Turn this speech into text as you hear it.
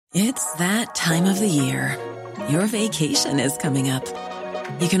It's that time of the year. Your vacation is coming up.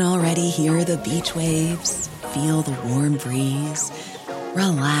 You can already hear the beach waves, feel the warm breeze,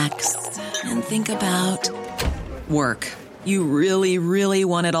 relax, and think about work. You really, really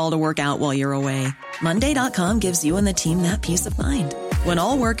want it all to work out while you're away. Monday.com gives you and the team that peace of mind. When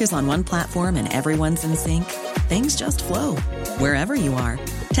all work is on one platform and everyone's in sync, things just flow. Wherever you are,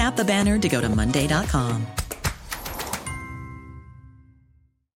 tap the banner to go to Monday.com.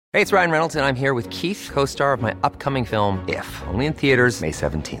 Hey, it's Ryan Reynolds, and I'm here with Keith, co-star of my upcoming film, If, only in theaters May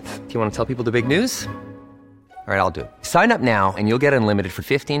 17th. Do you want to tell people the big news? All right, I'll do it. Sign up now and you'll get unlimited for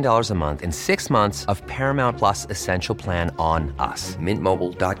 $15 a month and 6 months of Paramount Plus Essential Plan on us.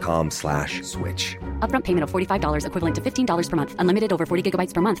 MintMobile.com/switch. Upfront payment of $45 equivalent to $15 per month. Unlimited over 40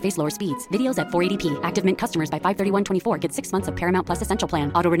 gigabytes per month. Face lower speeds. Videos at 480p. Active Mint customers by 531.24 get 6 months of Paramount Plus Essential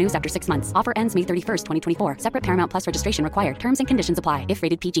Plan. Auto renews after 6 months. Offer ends May 31st, 2024. Separate Paramount Plus registration required. Terms and conditions apply if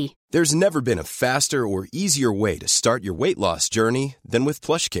rated PG. There's never been a faster or easier way to start your weight loss journey than with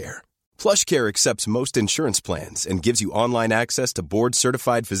PlushCare. PlushCare accepts most insurance plans and gives you online access to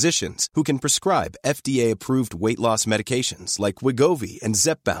board-certified physicians who can prescribe FDA-approved weight loss medications like Wegovy and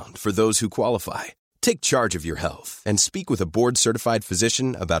Zepbound for those who qualify. Take charge of your health and speak with a board-certified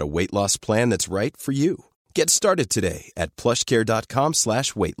physician about a weight loss plan that's right for you. Get started today at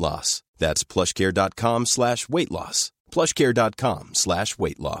plushcare.com/weight loss. That's plushcare.com/weight loss.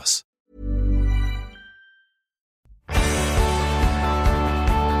 plushcare.com/weight loss.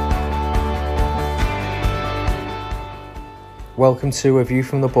 Welcome to A View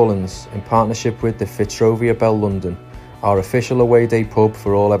from the Bullens, in partnership with the Fitzrovia Bell London, our official away day pub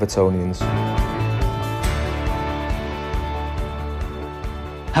for all Evertonians.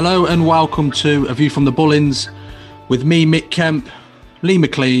 Hello and welcome to A View from the Bullens with me, Mick Kemp, Lee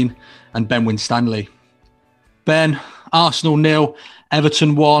McLean and Ben Winstanley. Ben, Arsenal 0,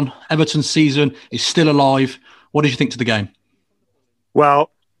 Everton 1. Everton's season is still alive. What did you think to the game?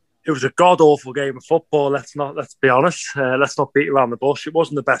 Well, it was a god-awful game of football. Let's be honest. Let's not beat around the bush. It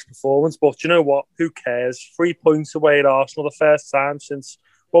wasn't the best performance, but you know what? Who cares? 3 points away at Arsenal, the first time since,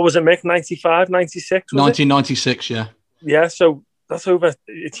 what was it, Mick? 95, 96? 1996, yeah. Yeah, so that's over,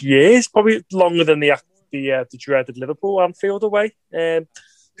 it's years, probably longer than the dreaded Liverpool Anfield away.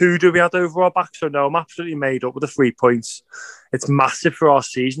 Who do we have over our back? So no, I'm absolutely made up with the 3 points. It's massive for our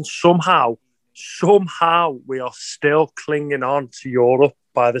season. Somehow we are still clinging on to Europe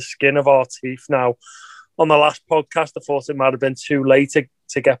by the skin of our teeth now. On the last podcast, I thought it might have been too late to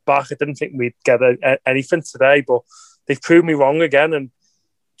get back. I didn't think we'd get anything today, but they've proved me wrong again. And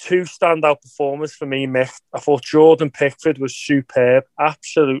two standout performers for me, Mick. I thought Jordan Pickford was superb,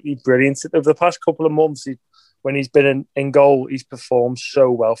 absolutely brilliant. Over the past couple of months, when he's been in goal, he's performed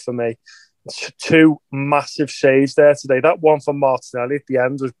so well for me. Two massive saves there today. That one from Martinelli at the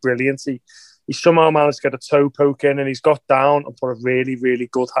end was brilliant. He somehow managed to get a toe poke in and he's got down and put a really, really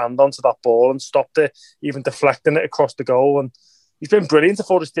good hand onto that ball and stopped it, even deflecting it across the goal. And he's been brilliant. I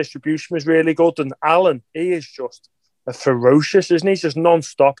thought his distribution was really good. And Alan, he is just ferocious, isn't he? He's just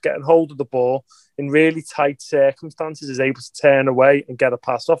non-stop getting hold of the ball in really tight circumstances, is able to turn away and get a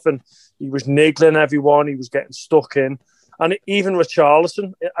pass off. And he was niggling everyone. He was getting stuck in. And even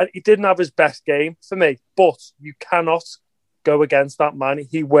Richarlison, he didn't have his best game for me, but you cannot go against that man.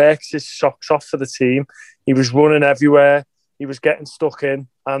 He works his socks off for the team. He was running everywhere. He was getting stuck in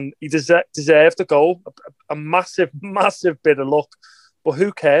and he deserved the goal. A massive, massive bit of luck. But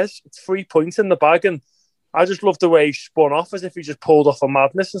who cares? It's 3 points in the bag. And I just loved the way he spun off as if he just pulled off a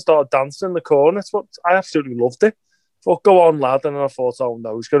madness and started dancing in the corner. It's what I absolutely loved it. I thought, go on, lad. And then I thought, oh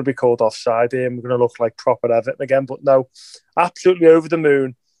no, he's going to be called offside here and we're going to look like proper Everton again. But no, absolutely over the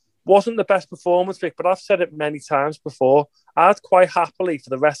moon. Wasn't the best performance, Vic, but I've said it many times before. I'd quite happily, for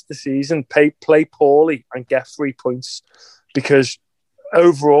the rest of the season, play poorly and get 3 points because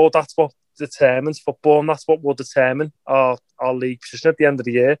overall, that's what determines football and that's what will determine our league position at the end of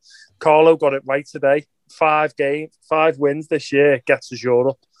the year. Carlo got it right today. 5 wins this year gets us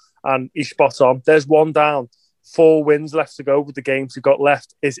Europe and he's spot on. There's one down. 4 wins left to go with the games we've got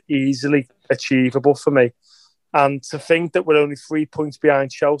left is easily achievable for me. And to think that we're only 3 points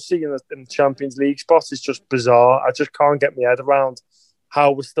behind Chelsea in the Champions League spot is just bizarre. I just can't get my head around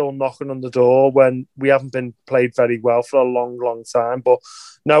how we're still knocking on the door when we haven't been played very well for a long, long time. But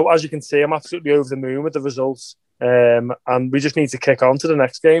no, as you can see, I'm absolutely over the moon with the results. And we just need to kick on to the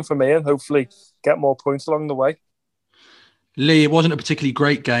next game for me and hopefully get more points along the way. Lee, it wasn't a particularly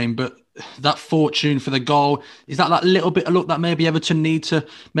great game, but that fortune for the goal, is that little bit of luck that maybe Everton need to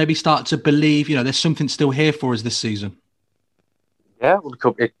maybe start to believe, there's something still here for us this season? Yeah, well,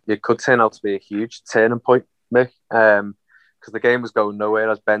 it could turn out to be a huge turning point, Mick. because the game was going nowhere.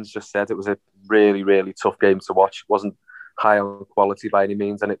 As Ben's just said, it was a really, really tough game to watch. It wasn't high on quality by any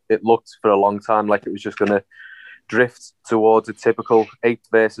means, and it looked for a long time like it was just going to drift towards a typical 8th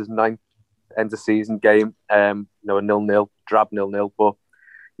versus 9th end of season game, a 0-0, drab 0-0. But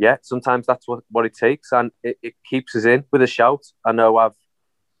yeah, sometimes that's what it takes, and it keeps us in with a shout. I know I've,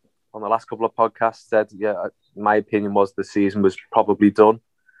 on the last couple of podcasts, said, yeah, my opinion was the season was probably done,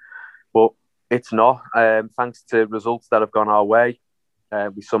 but it's not. Thanks to results that have gone our way,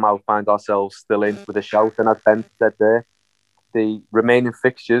 we somehow find ourselves still in with a shout. And as Ben said there, the remaining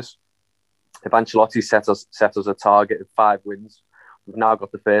fixtures, if Ancelotti set us a target of 5 wins, we've now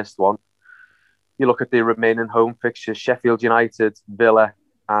got the first one. You look at the remaining home fixtures: Sheffield United, Villa,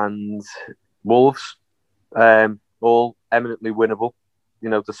 and Wolves, all eminently winnable.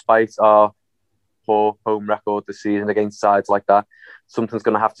 Despite our poor home record this season against sides like that, something's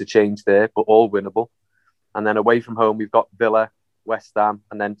going to have to change there, but all winnable. And then away from home, we've got Villa, West Ham,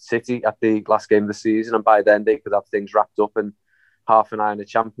 and then City at the last game of the season. And by then, they could have things wrapped up in half an eye in the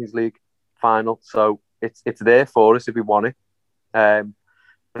Champions League final. So it's there for us if we want it. But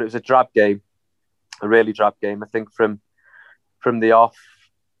it was a drab game, a really drab game. I think from the off,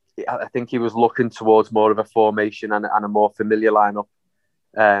 I think he was looking towards more of a formation and a more familiar lineup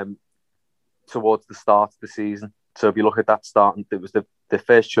towards the start of the season. So if you look at that start, it was the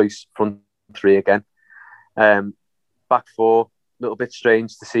first choice front 3 again. Back 4, a little bit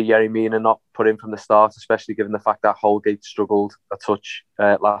strange to see Yerry Mina not put in from the start, especially given the fact that Holgate struggled a touch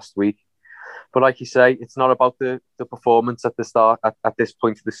last week. But like you say, it's not about the performance at the start, at this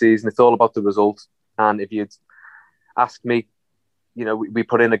point of the season. It's all about the result. And if you'd ask me, we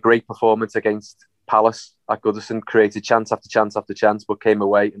put in a great performance against Palace at Goodison, created chance after chance after chance, but came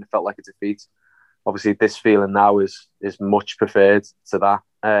away and it felt like a defeat. Obviously, this feeling now is much preferred to that.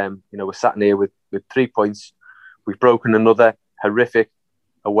 We're sat in here with 3 points. We've broken another horrific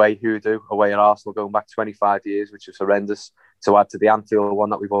away hoodoo, away at Arsenal, going back 25 years, which was horrendous, to add to the Anfield one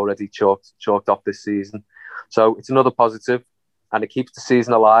that we've already chalked off this season. So it's another positive, and it keeps the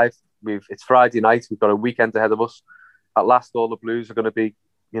season alive. It's Friday night. We've got a weekend ahead of us. At last, all the Blues are going to be,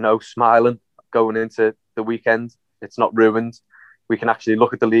 smiling going into the weekend. It's not ruined. We can actually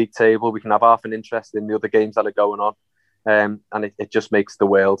look at the league table. We can have half an interest in the other games that are going on. And it just makes the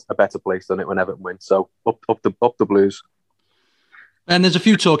world a better place, doesn't it, when Everton wins? So up the Blues. And there's a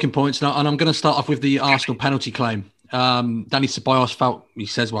few talking points now, and I'm going to start off with the Arsenal penalty claim. Danny Ceballos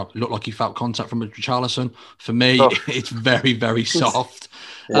it looked like he felt contact from Richarlison. For me, it's very, very soft.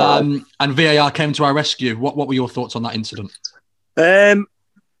 And VAR came to our rescue. What were your thoughts on that incident?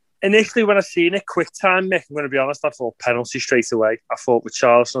 Initially, when I seen it, quick time, Mick, I'm going to be honest, I thought penalty straight away. I thought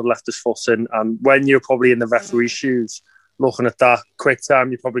Richarlison had left his foot in, and when you're probably in the referee's shoes, looking at that quick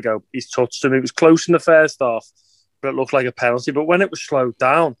time, you probably go, he's touched him. It was close in the first half, but it looked like a penalty. But when it was slowed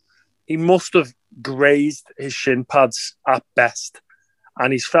down, he must have grazed his shin pads at best,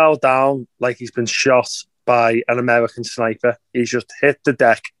 and he's fell down like he's been shot by an American sniper. He's just hit the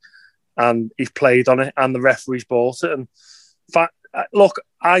deck, and he's played on it, and the referee's bought it. And look,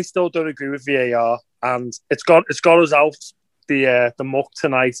 I still don't agree with VAR, and it's got us out the muck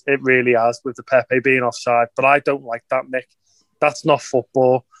tonight. It really has, with the Pepe being offside. But I don't like that, Mick. That's not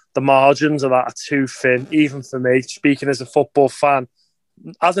football. The margins of that are too thin, even for me. Speaking as a football fan,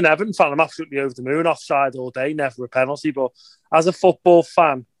 as an Everton fan, I'm absolutely over the moon. Offside all day, never a penalty. But as a football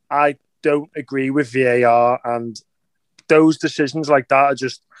fan, I don't agree with VAR, and those decisions like that are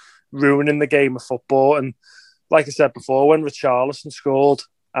just ruining the game of football. And like I said before, when Richarlison scored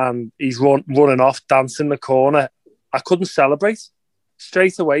and he's running off, dancing in the corner, I couldn't celebrate.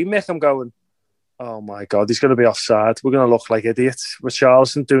 Straight away, Mick, I'm going, oh my God, he's going to be offside. We're going to look like idiots.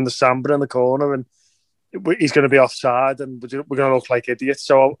 Richarlison doing the samba in the corner, and he's going to be offside, and we're going to look like idiots.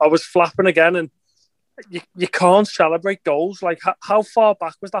 So I was flapping again, and you can't celebrate goals. Like, how far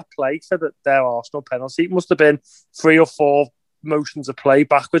back was that play for their Arsenal penalty? It must have been 3 or 4 motions of play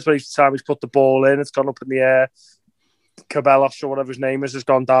backwards, but each time he's put the ball in, it's gone up in the air. Cabellos, or whatever his name is, has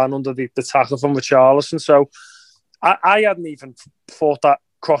gone down under the tackle from Richarlison. So I hadn't even thought that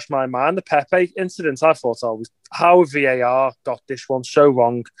crossed my mind. The Pepe incident, I thought, how VAR got this one so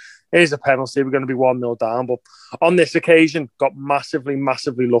wrong. Here's a penalty, we're going to be 1-0 down. But on this occasion, got massively,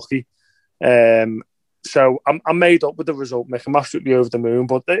 massively lucky. So I'm made up with the result, Mick. I'm absolutely over the moon.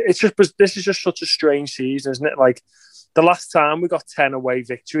 But this is just such a strange season, isn't it? Like, the last time we got 10 away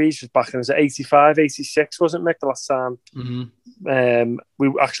victories was back in 85, 86, wasn't it, Mick? The last time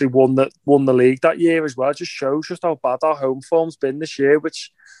we actually won the league that year as well. It just shows just how bad our home form's been this year,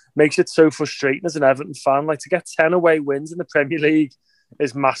 which makes it so frustrating as an Everton fan. Like, to get 10 away wins in the Premier League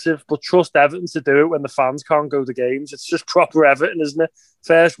is massive. But trust Everton to do it when the fans can't go to games. It's just proper Everton, isn't it?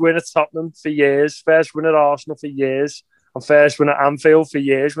 First win at Tottenham for years, first win at Arsenal for years, and first win at Anfield for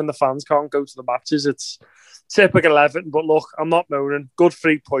years when the fans can't go to the matches. It's typical Everton. But look, I'm not moaning. Good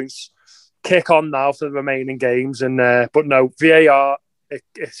 3 points. Kick on now for the remaining games. And but no, VAR, it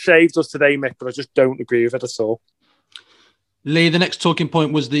saved us today, Mick, but I just don't agree with it at all. Lee, the next talking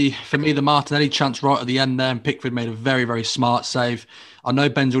point was for me, the Martinelli chance right at the end there, and Pickford made a very, very smart save. I know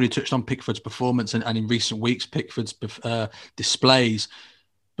Ben's already touched on Pickford's performance and in recent weeks, Pickford's displays,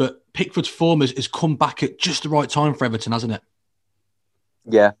 but Pickford's form has come back at just the right time for Everton, hasn't it?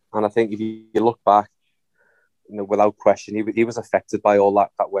 Yeah, and I think if you look back, without question, he was affected by all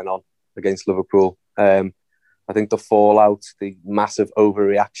that went on against Liverpool. I think the fallout, the massive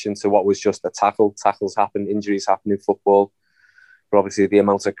overreaction to what was just a tackle. Tackles happen, injuries happen in football. But obviously the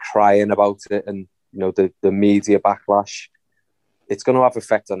amount of crying about it and the media backlash, it's going to have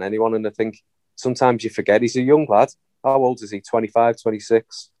effect on anyone. And I think sometimes you forget he's a young lad. How old is he? 25,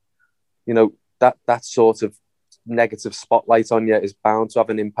 26? That sort of negative spotlight on you is bound to have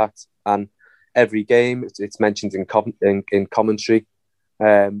an impact. And every game, it's mentioned in commentary.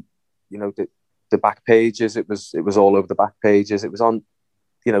 The back pages, it was all over the back pages. It was on,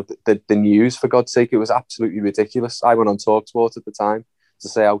 the news, for God's sake. It was absolutely ridiculous. I went on TalkSport at the time to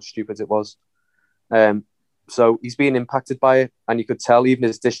say how stupid it was. So he's being impacted by it. And you could tell even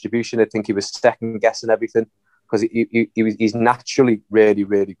his distribution, I think he was second guessing everything because he's naturally really,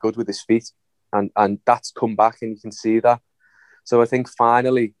 really good with his feet. And that's come back and you can see that. So I think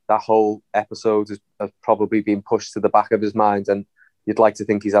finally that whole episode has probably been pushed to the back of his mind. And you'd like to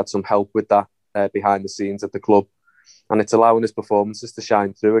think he's had some help with that behind the scenes at the club. And it's allowing his performances to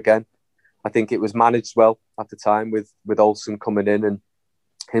shine through again. I think it was managed well at the time with Olsen coming in and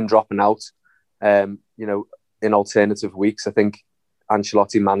him dropping out. In alternative weeks, I think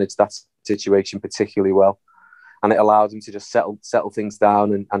Ancelotti managed that situation particularly well. And it allowed him to just settle things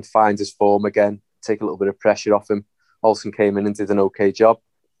down and find his form again, take a little bit of pressure off him. Olsen came in and did an okay job.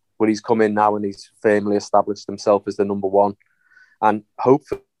 But he's come in now and he's firmly established himself as the number one. And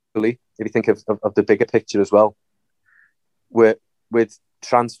hopefully, if you think of the bigger picture as well, with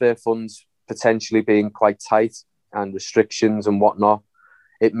transfer funds potentially being quite tight and restrictions and whatnot,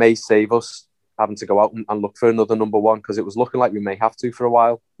 it may save us having to go out and look for another number one, because it was looking like we may have to for a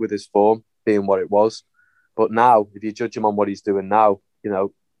while with his form being what it was. But now, if you judge him on what he's doing now,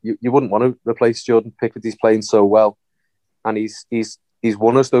 you wouldn't want to replace Jordan Pickford. He's playing so well. And he's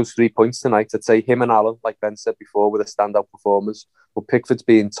won us those 3 points tonight. I'd say him and Alan, like Ben said before, were the standout performers. But Pickford's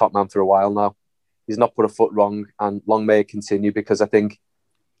been top man for a while now. He's not put a foot wrong, and long may it continue, because I think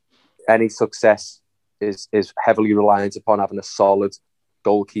any success is heavily reliant upon having a solid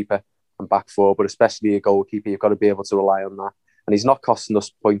goalkeeper and back four, but especially a goalkeeper. You've got to be able to rely on that. And he's not costing us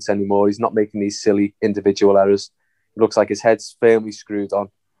points anymore. He's not making these silly individual errors. It looks like his head's firmly screwed on.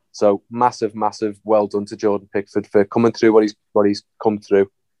 So massive, massive well done to Jordan Pickford for coming through what he's come through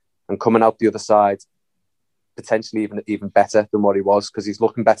and coming out the other side potentially even better than what he was, because he's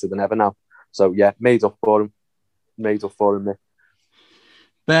looking better than ever now. So yeah, made up for him, Nick.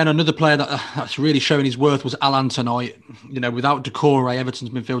 Ben, another player that's really showing his worth was Alan tonight. Without Decore, Everton's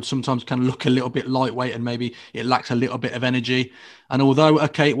midfield sometimes can look a little bit lightweight and maybe it lacks a little bit of energy. And although,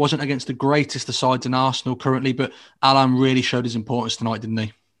 okay, it wasn't against the greatest of sides in Arsenal currently, but Alan really showed his importance tonight, didn't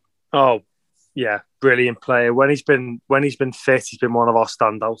he? Oh, yeah, brilliant player. When he's been fit, he's been one of our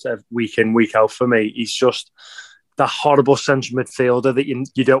standouts week in, week out for me. He's just that horrible central midfielder that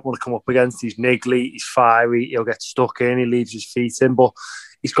you don't want to come up against. He's niggly, he's fiery, he'll get stuck in, he leaves his feet in, but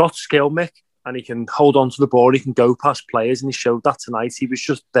he's got skill, Mick, and he can hold on to the ball, he can go past players, and he showed that tonight. He was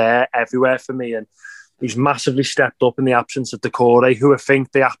just there everywhere for me, and he's massively stepped up in the absence of Decore, who I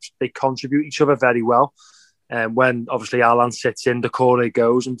think they contribute each other very well. And when obviously Alan sits in, Decore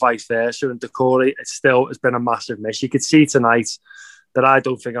goes, and vice versa. And Decore, has been a massive miss. You could see tonight that I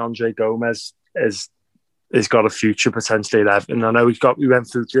don't think Andre Gomez has got a future potentially at Everton. I know we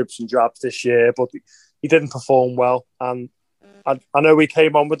went through drips and drabs this year, but he didn't perform well. And I know we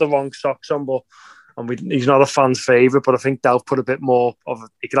came on with the wrong socks on, he's not a fan's favourite. But I think Delph put a bit more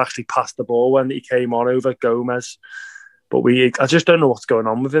he could actually pass the ball when he came on over Gomez. But I just don't know what's going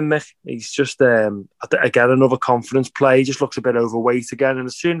on with him, Mick. He's just, again, another confidence play. He just looks a bit overweight again. And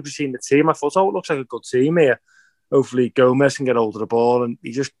as soon as we seen the team, I thought, it looks like a good team here. Hopefully Gomez can get hold of the ball. And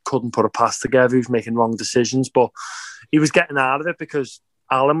he just couldn't put a pass together. He was making wrong decisions. But he was getting out of it because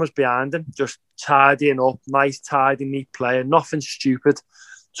Alan was behind him, just tidying up. Nice, tidy, neat player. Nothing stupid.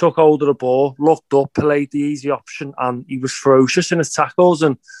 Took hold of the ball, looked up, played the easy option. And he was ferocious in his tackles.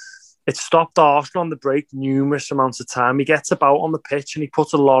 And it stopped Arsenal on the break numerous amounts of time. He gets about on the pitch and he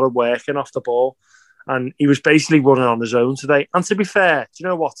puts a lot of work in off the ball. And he was basically running on his own today. And to be fair, do you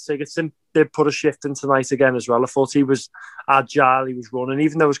know what? Sigurdsson did put a shift in tonight again as well. I thought he was agile, he was running.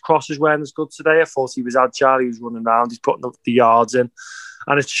 Even though his crosses weren't as good today, I thought he was agile, he was running around, he's putting the yards in.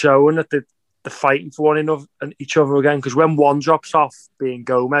 And it's showing that they're fighting for one another and each other again. Because when one drops off, being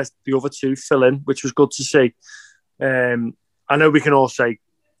Gomez, the other two fill in, which was good to see. I know we can all say,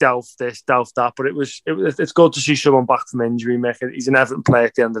 delf this, delf that, but it's good to see someone back from injury. Mick, he's an Everton player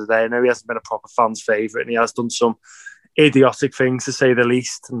at the end of the day. I know he hasn't been a proper fan's favourite and he has done some idiotic things, to say the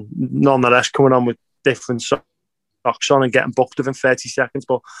least, and nonetheless coming on with different socks on and getting booked within 30 seconds.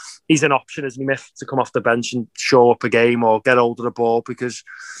 But he's an option, isn't he, Mick, to come off the bench and show up a game or get hold of the ball, because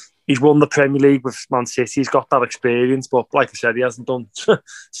he's won the Premier League with Man City. He's got that experience, but like I said, he hasn't done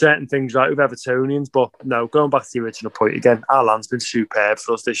certain things right with Evertonians. But no, going back to the original point again, Alan's been superb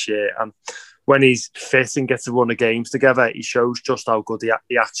for us this year. And when he's fit and gets to run the games together, he shows just how good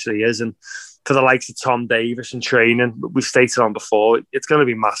he actually is. And for the likes of Tom Davis and training, we've stated on before, it's going to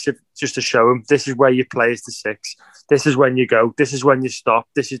be massive just to show him this is where you play as the six. This is when you go. This is when you stop.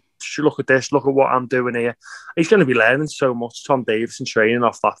 Look at this. Look at what I'm doing here. He's going to be learning so much, Tom Davis, and training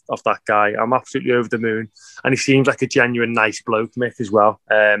off that guy. I'm absolutely over the moon, and he seems like a genuine nice bloke, Mick, as well.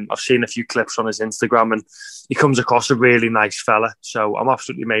 I've seen a few clips on his Instagram, and he comes across a really nice fella. So I'm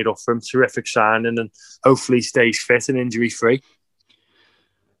absolutely made up for him. Terrific signing, and hopefully he stays fit and injury free.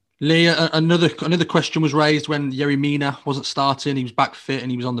 Lee, another question was raised when Yerry Mina wasn't starting. He was back fit and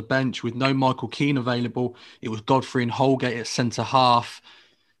he was on the bench with no Michael Keane available. It was Godfrey and Holgate at centre half.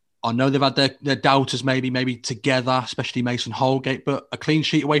 I know they've had their doubters maybe together, especially Mason Holgate, but a clean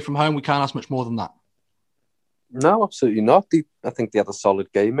sheet away from home, we can't ask much more than that. No, absolutely not. I think they had a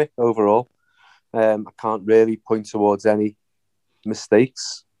solid game, Mick, overall. I can't really point towards any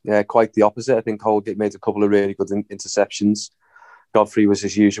mistakes. Yeah, quite the opposite. I think Holgate made a couple of really good interceptions. Godfrey was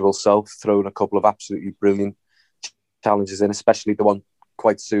his usual self, throwing a couple of absolutely brilliant challenges in, especially the one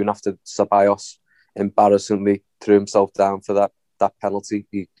quite soon after Ceballos embarrassingly threw himself down for that penalty.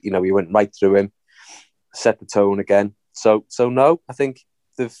 He went right through him, set the tone again. So no, I think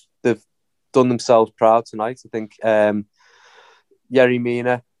they've done themselves proud tonight. I think Yerry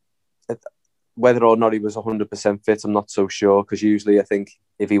Mina, whether or not he was 100% fit, I'm not so sure, because usually I think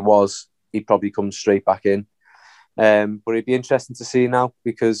if he was, he'd probably come straight back in. But it'd be interesting to see now,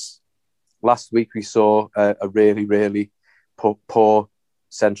 because last week we saw a really, really poor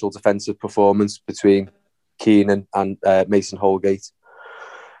central defensive performance between Keane and Mason Holgate.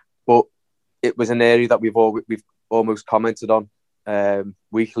 But it was an area that we've almost commented on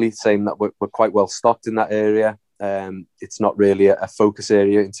weekly, saying that we're quite well stocked in that area. It's not really a focus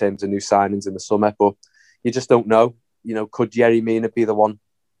area in terms of new signings in the summer, but you just don't know. Could Yerry Mina be the one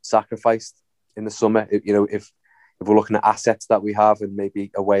sacrificed in the summer? If we're looking at assets that we have and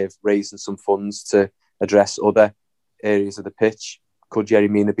maybe a way of raising some funds to address other areas of the pitch, could Yerry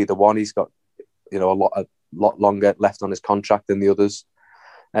Mina be the one? He's got, a lot longer left on his contract than the others.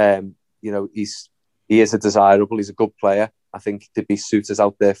 He is a desirable. He's a good player. I think there'd be suitors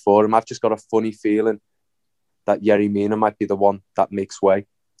out there for him. I've just got a funny feeling that Yerry Mina might be the one that makes way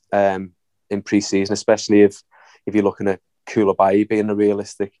in pre-season, especially if you're looking at Koulibaly being a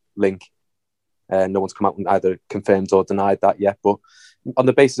realistic link. No one's come out and either confirmed or denied that yet. But on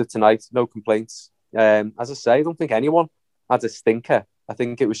the basis of tonight, no complaints. As I say, I don't think anyone had a stinker. I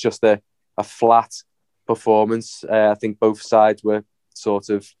think it was just a flat performance. I think both sides were sort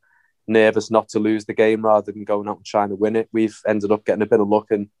of nervous not to lose the game rather than going out and trying to win it. We've ended up getting a bit of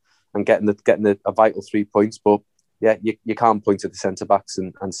luck and getting a vital 3 points. But yeah, you can't point to the centre-backs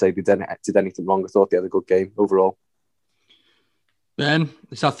and say they did anything wrong. I thought they had a good game overall. Ben,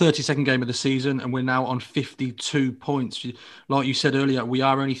 it's our 32nd game of the season and we're now on 52 points. Like you said earlier, we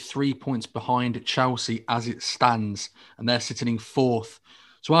are only 3 points behind Chelsea as it stands, and they're sitting in fourth.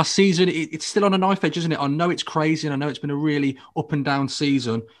 So our season, it's still on a knife edge, isn't it? I know it's crazy and I know it's been a really up and down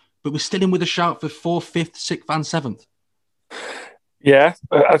season, but we're still in with a shout for 4th, 5th, 6th and 7th. Yeah,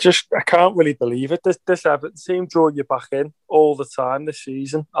 I can't really believe it. This Everton team draw you back in all the time this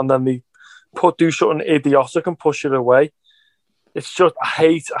season, and then they do something idiotic and push it away. It's just,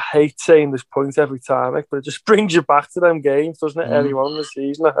 I hate saying this point every time, but it just brings you back to them games, doesn't it? Early on in the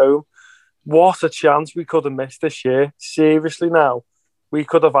season at home. What a chance we could have missed this year. Seriously now, we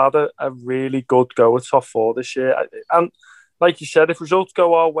could have had a really good go at top 4 this year. And like you said, if results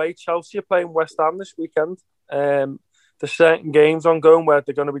go our way, Chelsea are playing West Ham this weekend. There's certain games ongoing where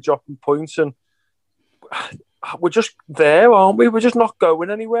they're going to be dropping points, and we're just there, aren't we? We're just not going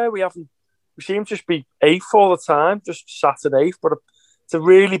anywhere. We seem to just be 8th all the time, just sat at 8th. But it's a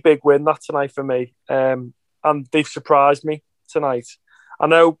really big win that tonight for me, and they've surprised me tonight. I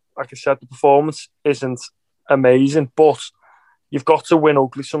know, like I said, the performance isn't amazing, but you've got to win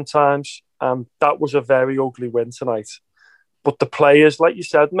ugly sometimes, and that was a very ugly win tonight. But the players, like you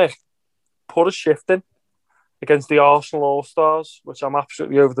said, Mick, put a shift in against the Arsenal All-Stars, which I'm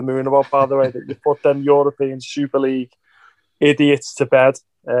absolutely over the moon about, by the way, that you put them European Super League idiots to bed.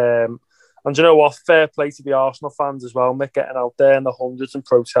 And you know what? Fair play to the Arsenal fans as well, Mick, getting out there in the hundreds and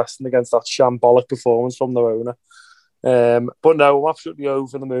protesting against that shambolic performance from their owner. But no, I'm absolutely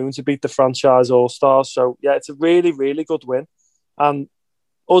over the moon to beat the franchise All-Stars. So, yeah, it's a really, really good win. And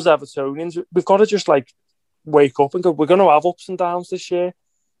us Evertonians, we've got to just, like, wake up and go, we're going to have ups and downs this year.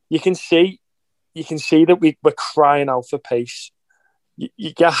 You can see that we're crying out for pace.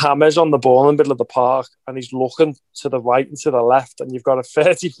 You get Hammers on the ball in the middle of the park and he's looking to the right and to the left, and you've got a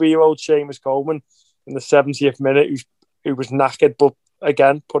 33-year-old Seamus Coleman in the 70th minute who was knackered, but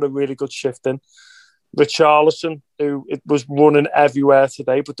again put a really good shift in. Richarlison, who it was running everywhere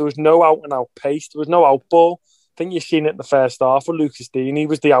today, but there was no out and out pace, there was no out ball. I think you've seen it in the first half with Lucas Dean. He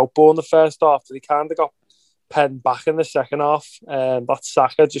was the out ball in the first half, but he kind of got penned back in the second half. That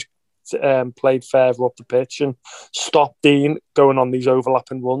Saka just played further up the pitch and stopped Dean going on these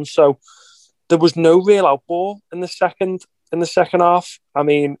overlapping runs. So there was no real outball in the second half. I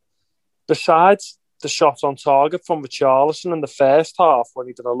mean, besides the shot on target from Richarlison in the first half when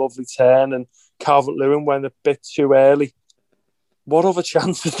he did a lovely turn and Calvert-Lewin went a bit too early, what other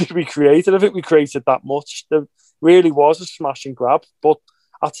chances did we create? I don't think we created that much. There really was a smash and grab, but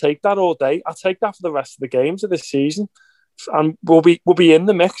I'll take that all day. I'll take that for the rest of the games of this season. And we'll be in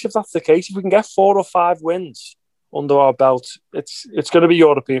the mix if that's the case. If we can get 4 or 5 wins under our belt, it's going to be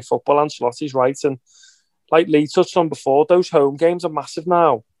European football. Ancelotti's right. And like Lee touched on before, those home games are massive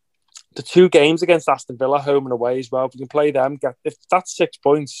now. The 2 games against Aston Villa, home and away as well, if we can play them, if that's 6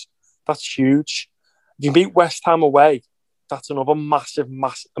 points, that's huge. If you beat West Ham away, that's another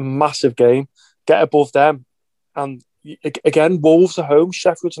massive game. Get above them. And again, Wolves are home,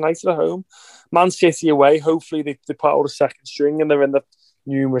 Sheffield United are home, Man City away. Hopefully they put out a second string and they're in the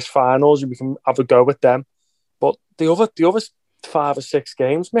numerous finals and we can have a go with them. But the other 5 or 6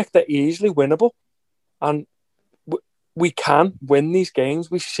 games, Mick, they're easily winnable. And we can win these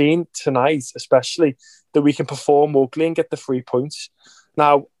games. We've seen tonight, especially, that we can perform ugly and get the 3 points.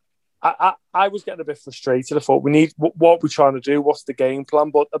 Now, I was getting a bit frustrated. I thought we need what we're trying to do. What's the game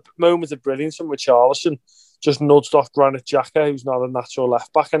plan? But a moment of brilliance from Richarlison just nudged off Granit Xhaka, who's not a natural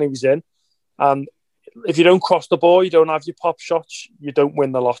left back, and he was in. And if you don't cross the ball, you don't have your pop shots, you don't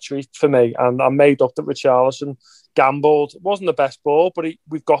win the lottery for me. And I made up that Richarlison gambled. It wasn't the best ball, but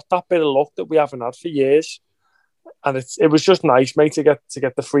we've got that bit of luck that we haven't had for years. And it was just nice, mate, to get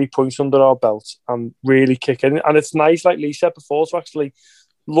the 3 points under our belt and really kick in. And it's nice, like Lee said before, to actually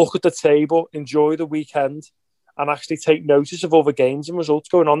look at the table, enjoy the weekend, and actually take notice of other games and results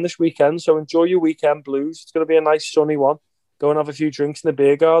going on this weekend. So enjoy your weekend blues. It's going to be a nice sunny one. Go and have a few drinks in the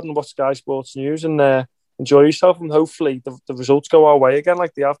beer garden, watch Sky Sports News, and enjoy yourself. And hopefully the results go our way again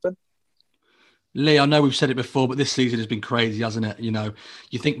like they have been. Lee, I know we've said it before, but this season has been crazy, hasn't it? You know,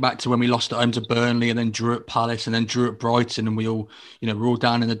 you think back to when we lost at home to Burnley and then drew at Palace and then drew at Brighton, and we're all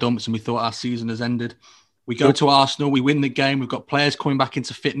down in the dumps and we thought our season has ended. We go to Arsenal, we win the game, we've got players coming back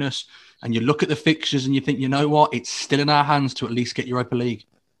into fitness, and you look at the fixtures and you think, you know what, it's still in our hands to at least get Europa League.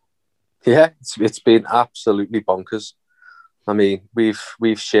 Yeah, it's been absolutely bonkers. I mean,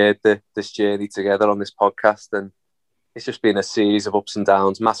 we've shared this journey together on this podcast, and it's just been a series of ups and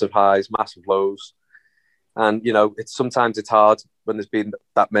downs, massive highs, massive lows. And, you know, sometimes it's hard when there's been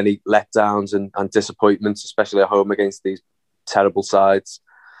that many letdowns and disappointments, especially at home against these terrible sides,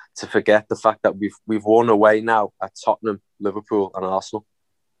 to forget the fact that we've won away now at Tottenham, Liverpool and Arsenal.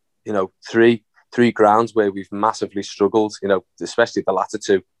 You know, three grounds where we've massively struggled, you know, especially the latter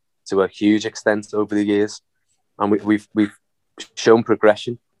two, to a huge extent over the years. And we've shown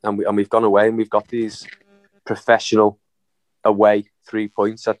progression, and we've gone away and we've got these professional away 3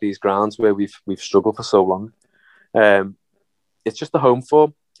 points at these grounds where we've struggled for so long. It's just the home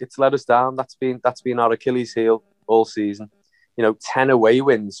form. It's let us down. That's been our Achilles heel all season. You know, 10 away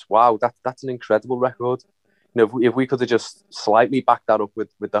wins. Wow, that's an incredible record. You know, if we could have just slightly backed that up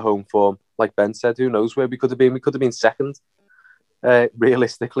with the home form, like Ben said, who knows where we could have been? We could have been second,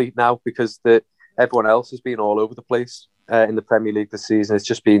 realistically now, because everyone else has been all over the place in the Premier League this season. It's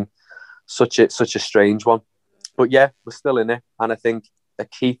just been such a strange one. But yeah, we're still in it. And I think a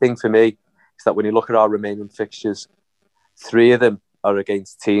key thing for me is that when you look at our remaining fixtures, 3 of them are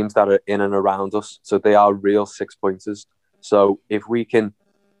against teams that are in and around us. So they are real 6-pointers. So if we can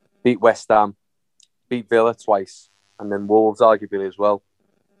beat West Ham, beat Villa twice, and then Wolves arguably as well.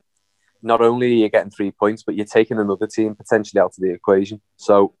 Not only are you getting 3 points, but you're taking another team potentially out of the equation.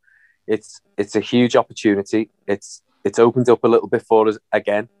 So it's a huge opportunity. It's opened up a little bit for us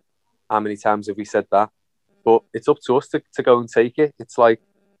again. How many times have we said that? But it's up to us to go and take it. It's like,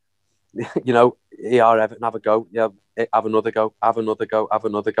 Everton, have a go. Yeah, have another go. Have another go. Have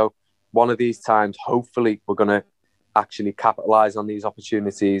another go. One of these times, hopefully, we're going to actually capitalise on these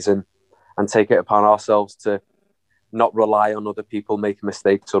opportunities and take it upon ourselves to not rely on other people making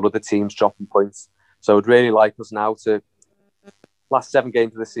mistakes or other teams dropping points. So I'd really like us now to, last 7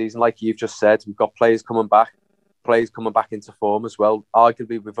 games of the season, like you've just said, we've got players coming back into form as well.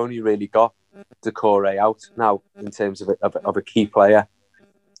 Arguably, we've only really got Decore out now in terms of a key player.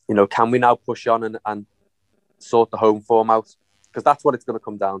 Can we now push on and sort the home form out? Because that's what it's going to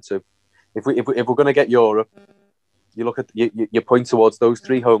come down to. If we're going to get Europe, you look at you point towards those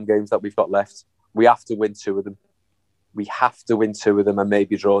 3 home games that we've got left. We have to win 2 of them. We have to win 2 of them and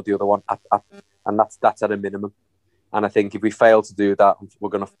maybe draw the other one, and that's at a minimum. And I think if we fail to do that,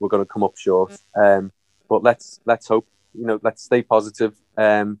 we're gonna come up short. But let's hope. Let's stay positive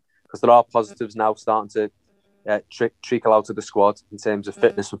because there are positives now starting to trickle out of the squad in terms of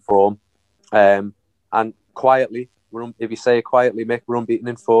fitness and form. And quietly, if you say it quietly, Mick, we're unbeaten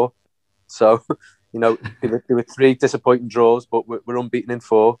in 4. So there were 3 disappointing draws, but we're unbeaten in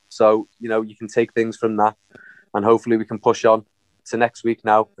 4. So you can take things from that. And hopefully we can push on to next week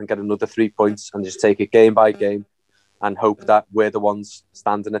now and get another 3 points and just take it game by game and hope that we're the ones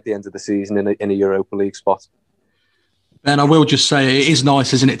standing at the end of the season in a Europa League spot. And I will just say it is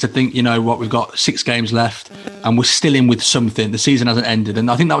nice, isn't it, to think, we've got 6 games left and we're still in with something. The season hasn't ended.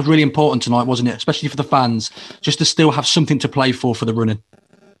 And I think that was really important tonight, wasn't it? Especially for the fans, just to still have something to play for the running.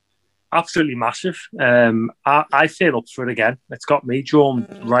 Absolutely massive. I feel up for it again. It's got me drawn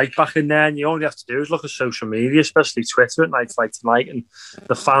right back in there, and all you have to do is look at social media, especially Twitter at nights like tonight, and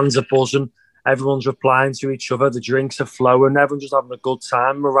the fans are buzzing. Everyone's replying to each other. The drinks are flowing. Everyone's just having a good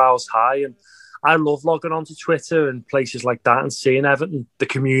time. Morale's high, and I love logging onto Twitter and places like that and seeing Everton, the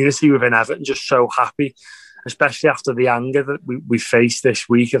community within Everton, just so happy, especially after the anger that we faced this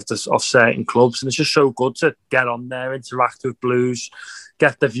week of certain clubs. And it's just so good to get on there, interact with Blues,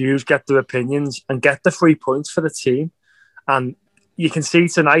 get the views, get their opinions, and get the 3 points for the team. And you can see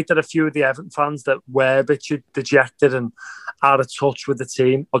tonight that a few of the Everton fans that were a bit dejected and out of touch with the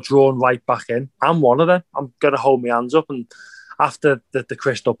team are drawn right back in. I'm one of them. I'm going to hold my hands up. And after the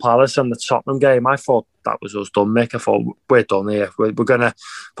Crystal Palace and the Tottenham game, I thought that was us done, Mick. I thought, we're done here. We're going to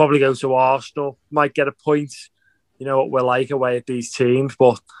probably go to Arsenal, might get a point. You know what we're like away at these teams.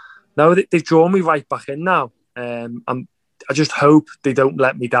 But no, they've drawn me right back in now. I just hope they don't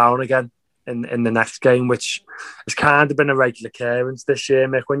let me down again in the next game, which has kind of been a regular occurrence this year,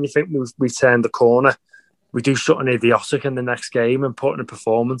 Mick. When you think we've turned the corner, we do something idiotic in the next game and put in a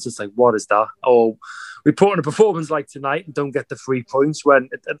performance. It's like, what is that? Or we put in a performance like tonight and don't get the 3 points when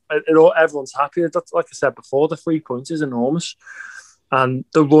everyone's happy. That's, like I said before, the 3 points is enormous. And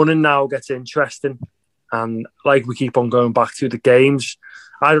the running now gets interesting. And like we keep on going back to the games,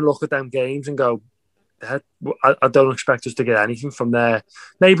 I don't look at them games and go, I don't expect us to get anything from there.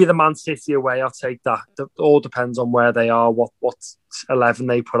 Maybe the Man City away, I'll take that. It all depends on where they are, what 11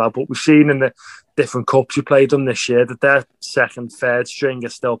 they put out. But we've seen in the different cups we played them this year that their second, third string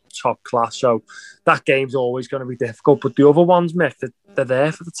is still top class. So that game's always going to be difficult. But the other ones, Mick, they're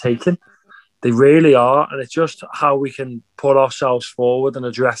there for the taking. They really are. And it's just how we can put ourselves forward and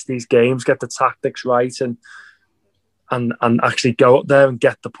address these games, get the tactics right and actually go up there and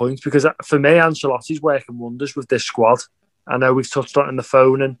get the points. Because for me, Ancelotti's working wonders with this squad. I know we've touched on it in the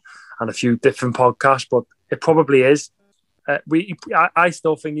phone and a few different podcasts, but it probably is. I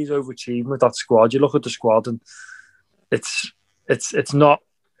still think he's overachieving with that squad. You look at the squad and it's no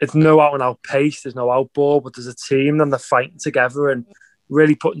out and out pace. There's no outball, but there's a team and they're fighting together and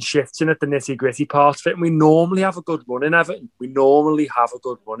really putting shifts in at the nitty gritty parts of it. And we normally have a good run in Everton.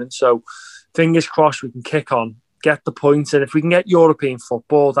 So fingers crossed we can kick on, get the points, and if we can get European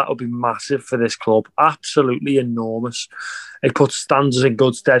football, that would be massive for this club. Absolutely enormous. It puts standards in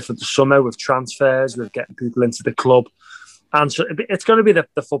good stead for the summer with transfers, with getting people into the club. And so it's going to be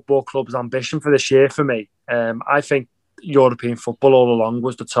the football club's ambition for this year for me. I think European football all along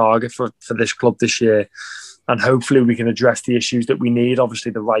was the target for this club this year. And hopefully we can address the issues that we need.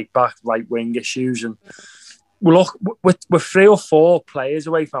 Obviously the right back, right wing issues. And look, we're 3 or 4 players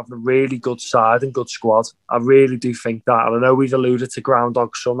away from having a really good side and good squad. I really do think that. And I know we've alluded to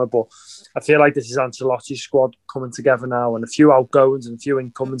Groundhog Summer, but I feel like this is Ancelotti's squad coming together now, and a few outgoings and a few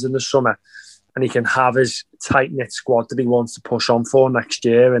incomings in the summer. And he can have his tight-knit squad that he wants to push on for next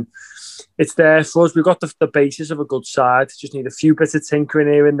year. And it's there for us. We've got the basis of a good side. Just need a few bits of tinkering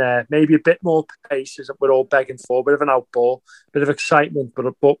here and there. Maybe a bit more pace, as we're all begging for. A bit of an outball, a bit of excitement.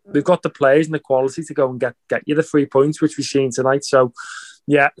 But we've got the players and the quality to go and get you the 3 points, which we've seen tonight. So,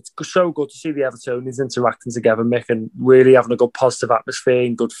 yeah, it's so good to see the Evertonians interacting together, Mick, and really having a good positive atmosphere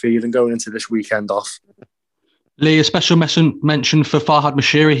and good feeling going into this weekend off. Lee, a special mention for Farhad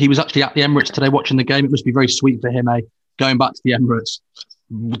Moshiri. He was actually at the Emirates today watching the game. It must be very sweet for him, going back to the Emirates,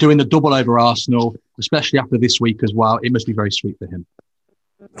 doing the double over Arsenal, especially after this week as well. It must be very sweet for him.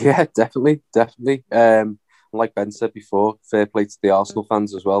 Yeah, definitely. Like Ben said before, fair play to the Arsenal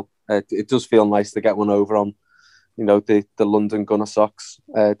fans as well. It does feel nice to get one over on, the London Gunner Sox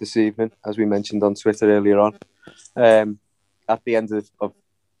this evening, as we mentioned on Twitter earlier on. At the end of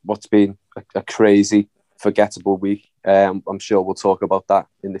what's been a crazy, forgettable week. I'm sure we'll talk about that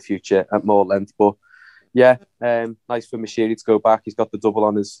in the future at more length. But yeah, nice for Moshiri to go back. He's got the double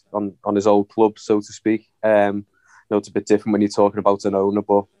on his old club, so to speak. It's a bit different when you're talking about an owner,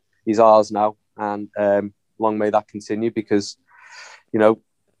 but he's ours now, and long may that continue, because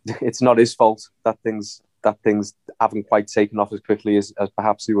it's not his fault that things haven't quite taken off as quickly as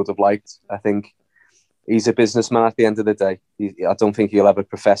perhaps he would have liked. I think he's a businessman at the end of the day. I don't think he'll ever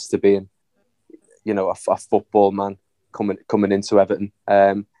profess to being, a football man coming into Everton.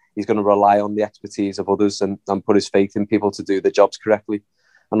 He's going to rely on the expertise of others and put his faith in people to do the jobs correctly.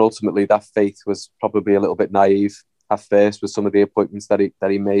 And ultimately, that faith was probably a little bit naive at first with some of the appointments that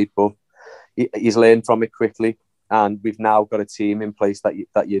he made, but he's learned from it quickly. And we've now got a team in place that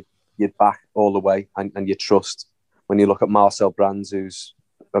you'd back all the way and you trust. When you look at Marcel Brands, who's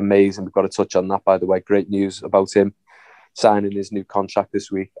amazing, we've got to touch on that, by the way. Great news about him signing his new contract this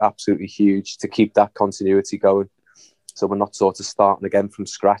week. Absolutely huge to keep that continuity going. So we're not sort of starting again from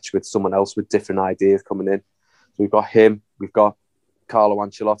scratch with someone else with different ideas coming in. So we've got him, we've got Carlo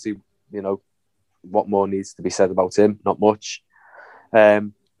Ancelotti. What more needs to be said about him? Not much.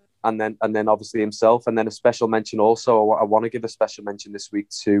 And then obviously himself, and then a special mention also. I want to give a special mention this week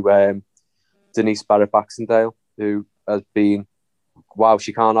to Denise Barrett-Baxendale, who has been, wow,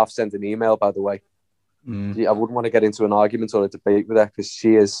 she can't half send an email, by the way. I wouldn't want to get into an argument or a debate with her, because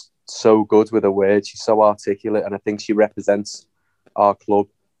she is so good with her words. She's so articulate, and I think she represents our club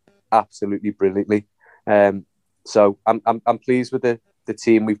absolutely brilliantly. So I'm pleased with the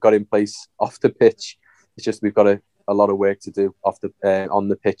team we've got in place off the pitch. It's just we've got a lot of work to do on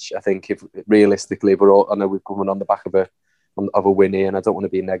the pitch. I think if realistically, I know we're coming on the back of a win here, and I don't want to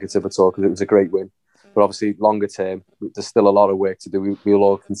be negative at all, because it was a great win. But obviously, longer term, there's still a lot of work to do. We'll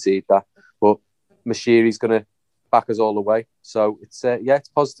all concede that. But Moshiri's going to back us all the way. So it's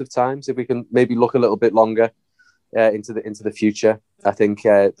positive times. If we can maybe look a little bit longer into the future, I think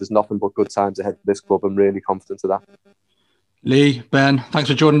there's nothing but good times ahead for this club. I'm really confident of that. Lee, Ben, thanks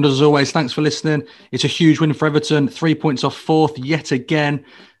for joining us as always. Thanks for listening. It's a huge win for Everton. 3 points off fourth yet again.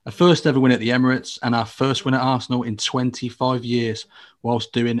 A first ever win at the Emirates, and our first win at Arsenal in 25 years,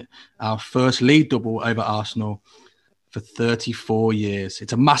 whilst doing our first league double over Arsenal for 34 years.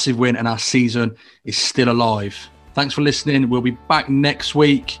 It's a massive win, and our season is still alive. Thanks for listening. We'll be back next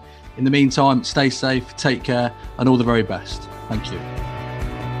week. In the meantime, stay safe, take care, and all the very best. Thank you.